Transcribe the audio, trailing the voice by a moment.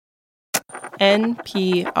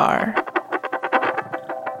NPR.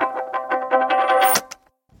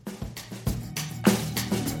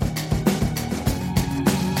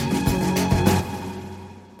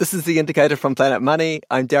 This is The Indicator from Planet Money.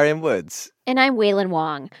 I'm Darian Woods. And I'm Wailin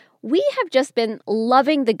Wong. We have just been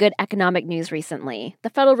loving the good economic news recently.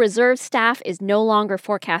 The Federal Reserve staff is no longer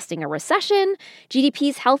forecasting a recession.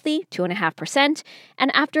 GDP's healthy, 2.5%.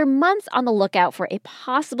 And after months on the lookout for a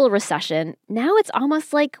possible recession, now it's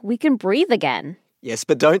almost like we can breathe again. Yes,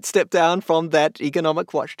 but don't step down from that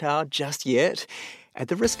economic watchtower just yet. At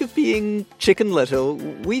the risk of being chicken little,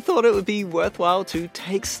 we thought it would be worthwhile to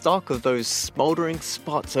take stock of those smoldering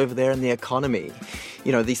spots over there in the economy.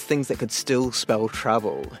 You know, these things that could still spell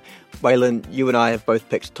trouble. Wailin, you and I have both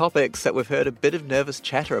picked topics that we've heard a bit of nervous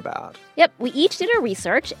chatter about. Yep, we each did our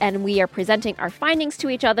research, and we are presenting our findings to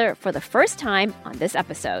each other for the first time on this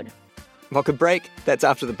episode. What could break? That's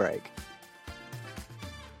after the break.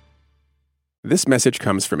 This message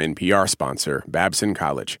comes from NPR sponsor Babson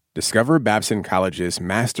College. Discover Babson College's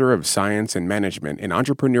Master of Science in Management and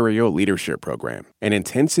Entrepreneurial Leadership program, an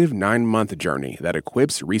intensive 9-month journey that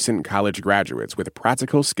equips recent college graduates with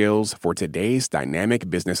practical skills for today's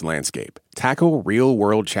dynamic business landscape. Tackle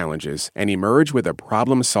real-world challenges and emerge with a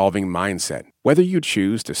problem-solving mindset. Whether you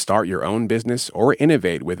choose to start your own business or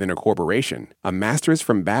innovate within a corporation, a master's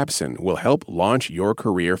from Babson will help launch your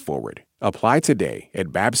career forward. Apply today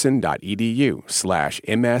at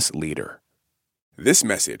babson.edu/msleader. This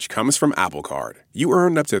message comes from Apple Card. You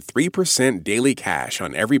earn up to 3% daily cash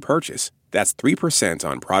on every purchase. That's 3%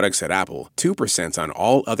 on products at Apple, 2% on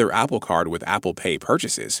all other Apple Card with Apple Pay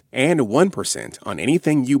purchases, and 1% on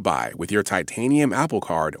anything you buy with your titanium Apple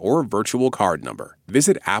Card or virtual card number.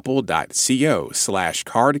 Visit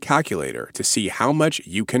apple.co/card calculator to see how much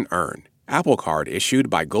you can earn. Apple Card issued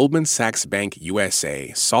by Goldman Sachs Bank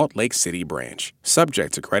USA, Salt Lake City branch.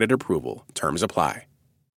 Subject to credit approval. Terms apply.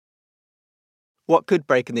 What could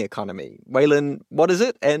break in the economy? Wailin, what is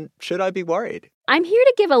it, and should I be worried? I'm here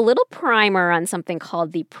to give a little primer on something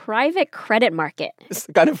called the private credit market. It's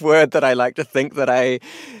the kind of word that I like to think that I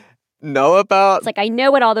know about. It's like I know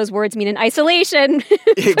what all those words mean in isolation.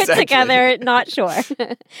 Exactly. Put together, not sure.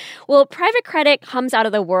 Well, private credit comes out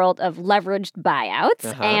of the world of leveraged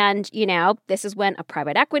buyouts. And, you know, this is when a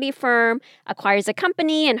private equity firm acquires a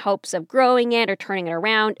company in hopes of growing it or turning it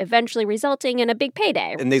around, eventually resulting in a big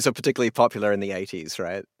payday. And these are particularly popular in the 80s,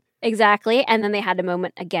 right? Exactly. And then they had a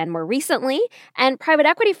moment again more recently. And private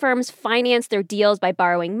equity firms finance their deals by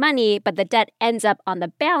borrowing money, but the debt ends up on the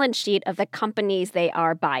balance sheet of the companies they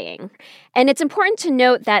are buying. And it's important to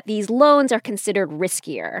note that these loans are considered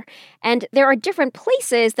riskier. And there are different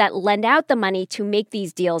places that lend out the money to make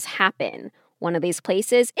these deals happen. One of these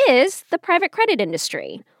places is the private credit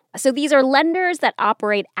industry. So these are lenders that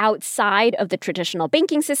operate outside of the traditional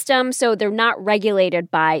banking system, so they're not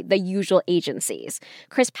regulated by the usual agencies.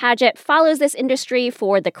 Chris Padgett follows this industry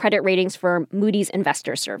for the credit ratings firm Moody's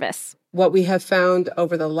Investor Service. What we have found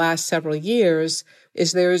over the last several years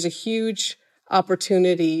is there is a huge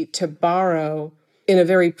opportunity to borrow in a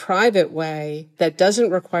very private way that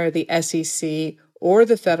doesn't require the SEC or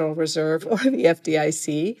the Federal Reserve or the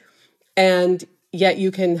FDIC, and yet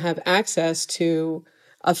you can have access to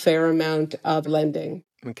a fair amount of lending.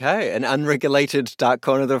 Okay, an unregulated dark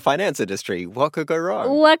corner of the finance industry. What could go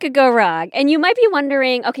wrong? What could go wrong? And you might be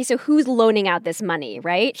wondering, okay, so who's loaning out this money,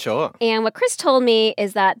 right? Sure. And what Chris told me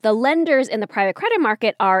is that the lenders in the private credit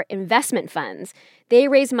market are investment funds. They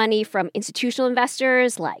raise money from institutional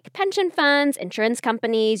investors like pension funds, insurance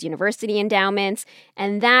companies, university endowments,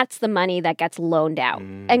 and that's the money that gets loaned out.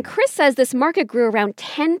 And Chris says this market grew around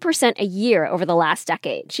 10% a year over the last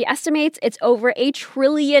decade. She estimates it's over $1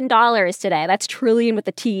 trillion today. That's trillion with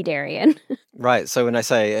a T, Darian. Right, so when I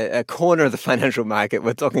say a corner of the financial market,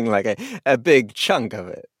 we're talking like a big chunk of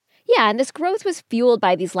it. Yeah, and this growth was fueled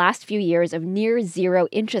by these last few years of near zero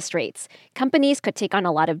interest rates. Companies could take on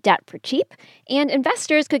a lot of debt for cheap, and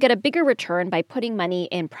investors could get a bigger return by putting money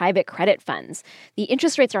in private credit funds. The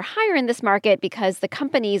interest rates are higher in this market because the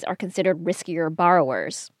companies are considered riskier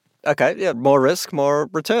borrowers. Okay, yeah, more risk, more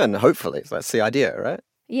return, hopefully. That's the idea, right?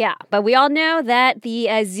 Yeah, but we all know that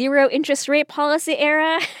the zero interest rate policy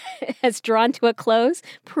era has drawn to a close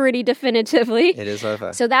pretty definitively. It is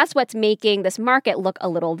over. So that's what's making this market look a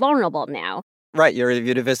little vulnerable now. Right, you're a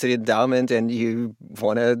university endowment and you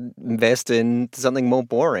want to invest in something more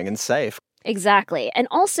boring and safe. Exactly. And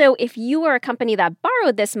also, if you are a company that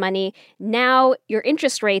borrowed this money, now your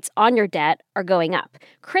interest rates on your debt are going up.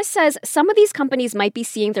 Chris says some of these companies might be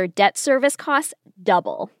seeing their debt service costs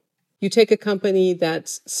double. You take a company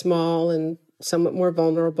that's small and somewhat more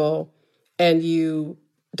vulnerable, and you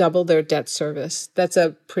double their debt service. That's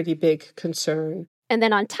a pretty big concern. And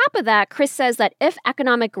then on top of that, Chris says that if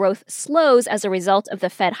economic growth slows as a result of the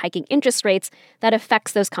Fed hiking interest rates, that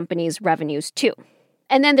affects those companies' revenues too.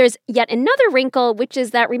 And then there's yet another wrinkle, which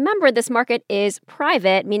is that, remember, this market is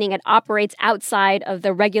private, meaning it operates outside of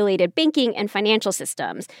the regulated banking and financial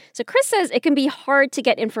systems. So Chris says it can be hard to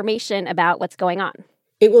get information about what's going on.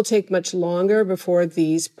 It will take much longer before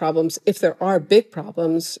these problems, if there are big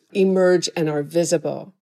problems, emerge and are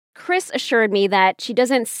visible. Chris assured me that she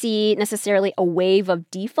doesn't see necessarily a wave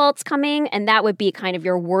of defaults coming, and that would be kind of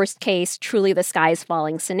your worst case, truly the sky's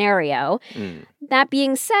falling scenario. That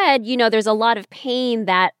being said, there's a lot of pain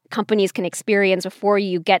that companies can experience before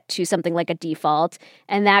you get to something like a default,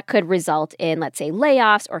 and that could result in, let's say,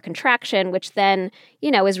 layoffs or contraction, which then,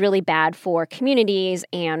 is really bad for communities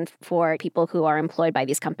and for people who are employed by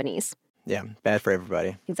these companies. Yeah, bad for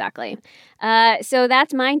everybody. Exactly. So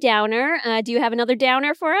that's my downer. Do you have another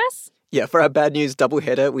downer for us? Yeah, for our bad news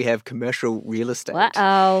doubleheader, we have commercial real estate.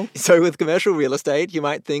 Uh-oh. So with commercial real estate, you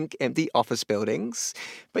might think empty office buildings.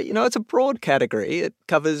 But, it's a broad category. It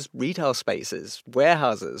covers retail spaces,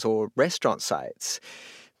 warehouses, or restaurant sites.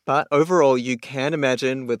 But overall, you can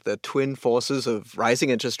imagine with the twin forces of rising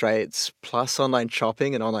interest rates plus online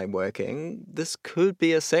shopping and online working, this could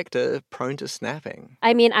be a sector prone to snapping.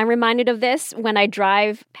 I mean, I'm reminded of this when I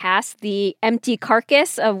drive past the empty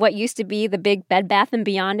carcass of what used to be the big Bed Bath &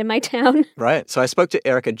 Beyond in my town. Right. So I spoke to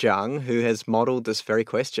Erica Zhang, who has modeled this very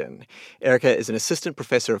question. Erica is an assistant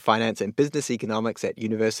professor of finance and business economics at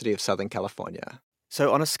University of Southern California.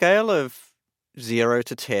 So on a scale of 0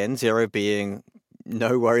 to 10, 0 being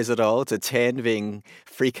no worries at all, to 10 being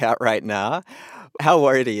freak out right now, how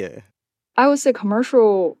worried are you? I would say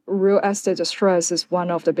commercial real estate distress is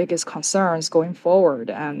one of the biggest concerns going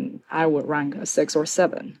forward, and I would rank a 6 or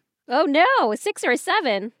 7. Oh no, a 6 or a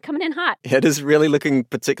 7, coming in hot. It is really looking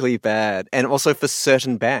particularly bad, and also for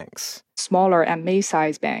certain banks. Smaller and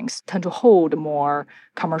mid-sized banks tend to hold more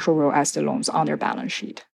commercial real estate loans on their balance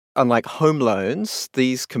sheet. Unlike home loans,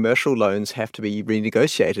 these commercial loans have to be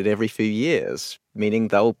renegotiated every few years, meaning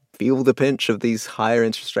they'll feel the pinch of these higher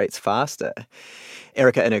interest rates faster.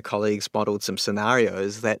 Erica and her colleagues modeled some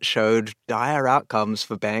scenarios that showed dire outcomes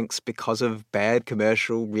for banks because of bad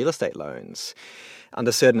commercial real estate loans.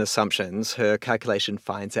 Under certain assumptions, her calculation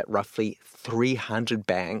finds that roughly 300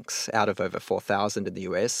 banks out of over 4,000 in the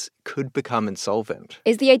US could become insolvent.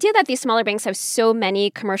 Is the idea that these smaller banks have so many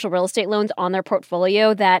commercial real estate loans on their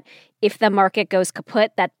portfolio that if the market goes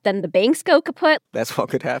kaput, that then the banks go kaput? That's what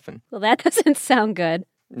could happen. Well, that doesn't sound good.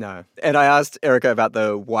 No. And I asked Erica about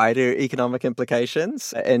the wider economic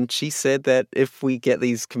implications, and she said that if we get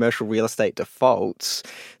these commercial real estate defaults,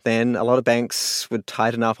 then a lot of banks would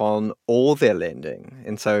tighten up on all their lending.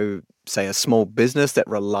 And so, say, a small business that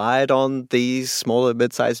relied on these smaller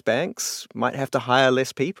mid-sized banks might have to hire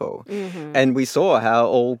less people. Mm-hmm. And we saw how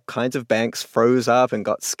all kinds of banks froze up and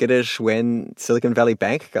got skittish when Silicon Valley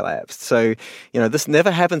Bank collapsed. So, this never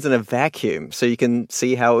happens in a vacuum. So you can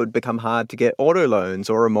see how it would become hard to get auto loans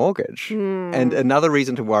or a mortgage. And another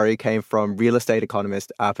reason to worry came from real estate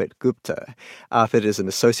economist Arpit Gupta. Arpit is an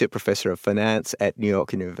associate professor of finance at New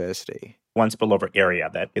York University. One spillover area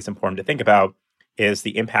that is important to think about is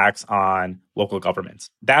the impacts on local governments.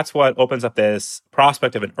 That's what opens up this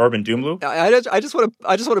prospect of an urban doom loop. I just want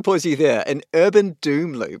to pause you there. An urban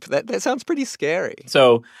doom loop. That sounds pretty scary.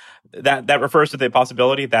 So that refers to the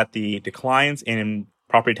possibility that the declines in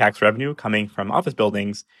property tax revenue coming from office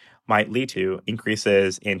buildings might lead to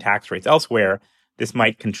increases in tax rates elsewhere. This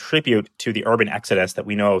might contribute to the urban exodus that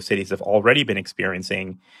we know cities have already been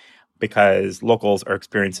experiencing because locals are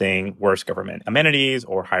experiencing worse government amenities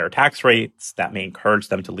or higher tax rates that may encourage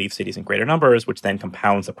them to leave cities in greater numbers, which then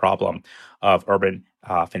compounds the problem of urban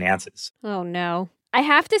finances. Oh, no. I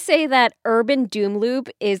have to say that urban doom loop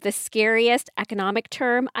is the scariest economic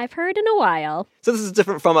term I've heard in a while. So this is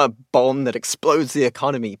different from a bomb that explodes the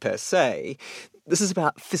economy per se. This is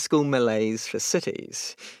about fiscal malaise for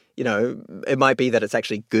cities. It might be that it's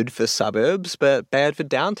actually good for suburbs, but bad for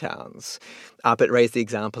downtowns. Arpit raised the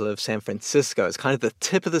example of San Francisco. It's kind of the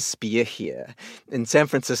tip of the spear here. In San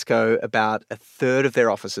Francisco, about a third of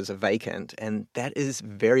their offices are vacant, and that is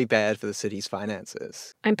very bad for the city's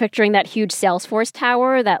finances. I'm picturing that huge Salesforce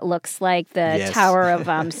tower that looks like the Tower of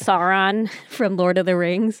Sauron from Lord of the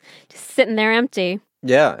Rings, just sitting there empty.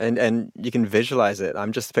 Yeah, and you can visualize it.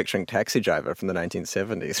 I'm just picturing Taxi Driver from the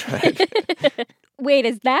 1970s, right? Wait,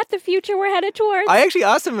 is that the future we're headed towards? I actually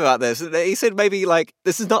asked him about this. He said maybe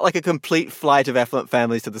this is not like a complete flight of affluent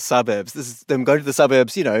families to the suburbs. This is them going to the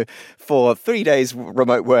suburbs, for 3 days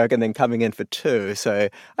remote work and then coming in for 2. So,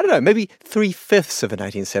 I don't know, maybe 3/5 of the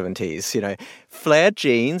 1970s, flared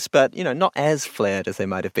jeans, but, not as flared as they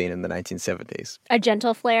might have been in the 1970s. A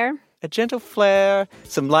gentle flare? A gentle flare,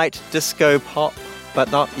 some light disco pop,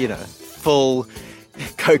 but not, full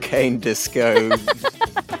cocaine disco.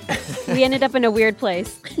 We ended up in a weird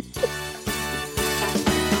place.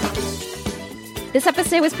 This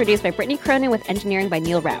episode was produced by Brittany Cronin with engineering by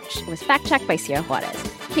Neil Rauch. It was fact-checked by Sierra Juarez.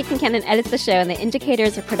 Kate Kincannon edits the show, and The Indicator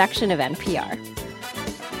is a production of NPR.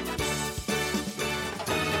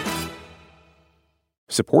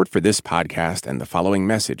 Support for this podcast and the following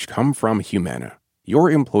message come from Humana.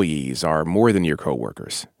 Your employees are more than your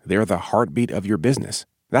coworkers. They're the heartbeat of your business.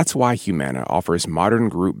 That's why Humana offers modern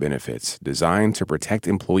group benefits designed to protect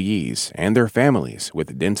employees and their families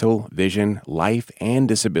with dental, vision, life, and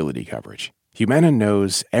disability coverage. Humana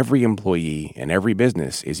knows every employee and every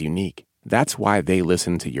business is unique. That's why they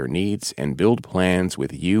listen to your needs and build plans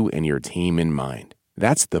with you and your team in mind.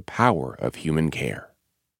 That's the power of human care.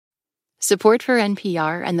 Support for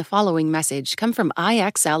NPR and the following message come from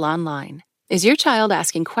IXL Online. Is your child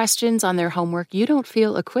asking questions on their homework you don't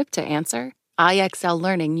feel equipped to answer? IXL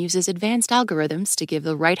Learning uses advanced algorithms to give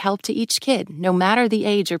the right help to each kid, no matter the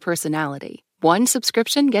age or personality. One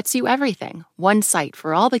subscription gets you everything. One site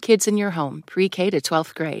for all the kids in your home, pre-K to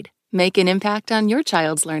 12th grade. Make an impact on your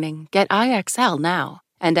child's learning. Get IXL now.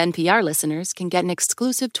 And NPR listeners can get an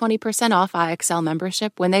exclusive 20% off IXL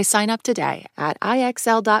membership when they sign up today at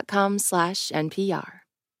IXL.com/NPR.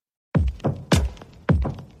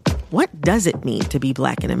 What does it mean to be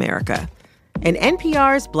Black in America? In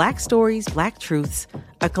NPR's Black Stories, Black Truths,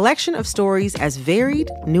 a collection of stories as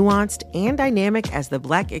varied, nuanced, and dynamic as the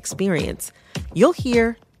Black experience, you'll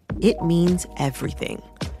hear it means everything.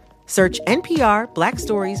 Search NPR Black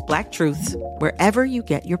Stories, Black Truths wherever you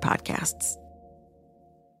get your podcasts.